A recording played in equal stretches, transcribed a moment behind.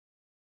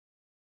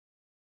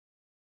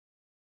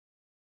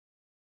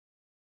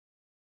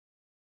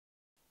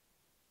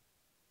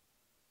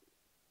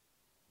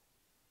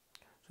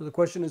So the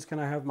question is, can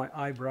I have my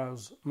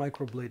eyebrows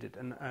microbladed?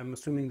 And I'm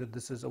assuming that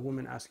this is a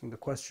woman asking the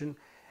question.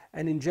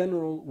 And in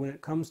general, when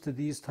it comes to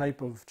these type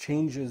of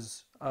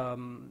changes,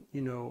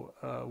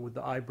 with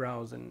the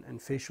eyebrows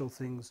and facial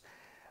things,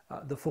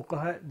 the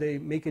fuqaha, they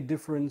make a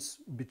difference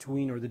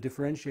between, or they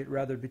differentiate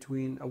rather,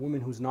 between a woman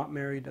who's not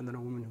married and then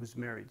a woman who's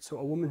married. So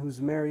a woman who's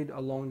married,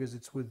 as long as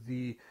it's with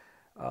the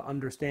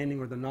understanding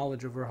or the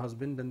knowledge of her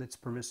husband, then it's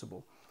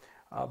permissible.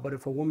 But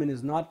if a woman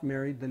is not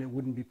married, then it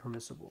wouldn't be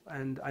permissible.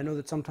 And I know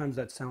that sometimes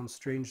that sounds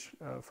strange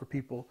for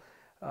people.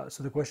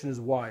 So the question is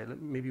why?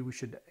 Maybe we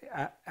should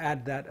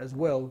add that as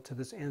well to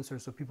this answer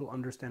so people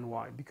understand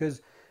why.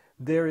 Because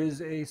there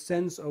is a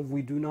sense of,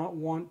 we do not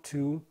want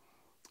to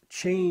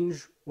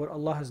change what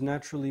Allah has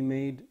naturally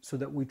made so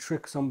that we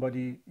trick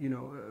somebody,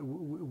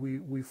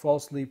 we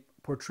falsely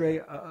portray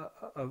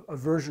a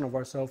version of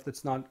ourselves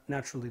that's not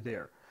naturally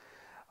there.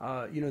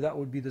 That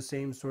would be the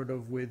same sort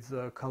of with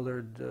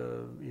colored,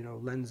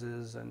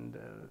 lenses and,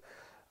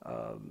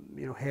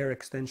 hair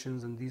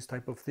extensions and these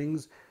type of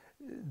things.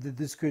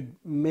 This could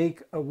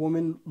make a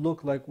woman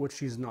look like what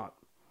she's not.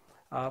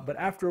 But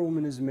after a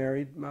woman is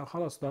married, the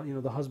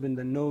husband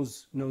then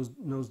knows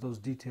those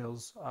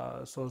details.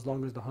 So as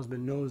long as the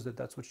husband knows that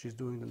that's what she's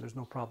doing, then there's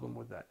no problem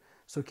with that.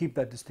 So keep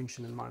that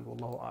distinction in mind.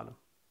 Wallahu a'lam.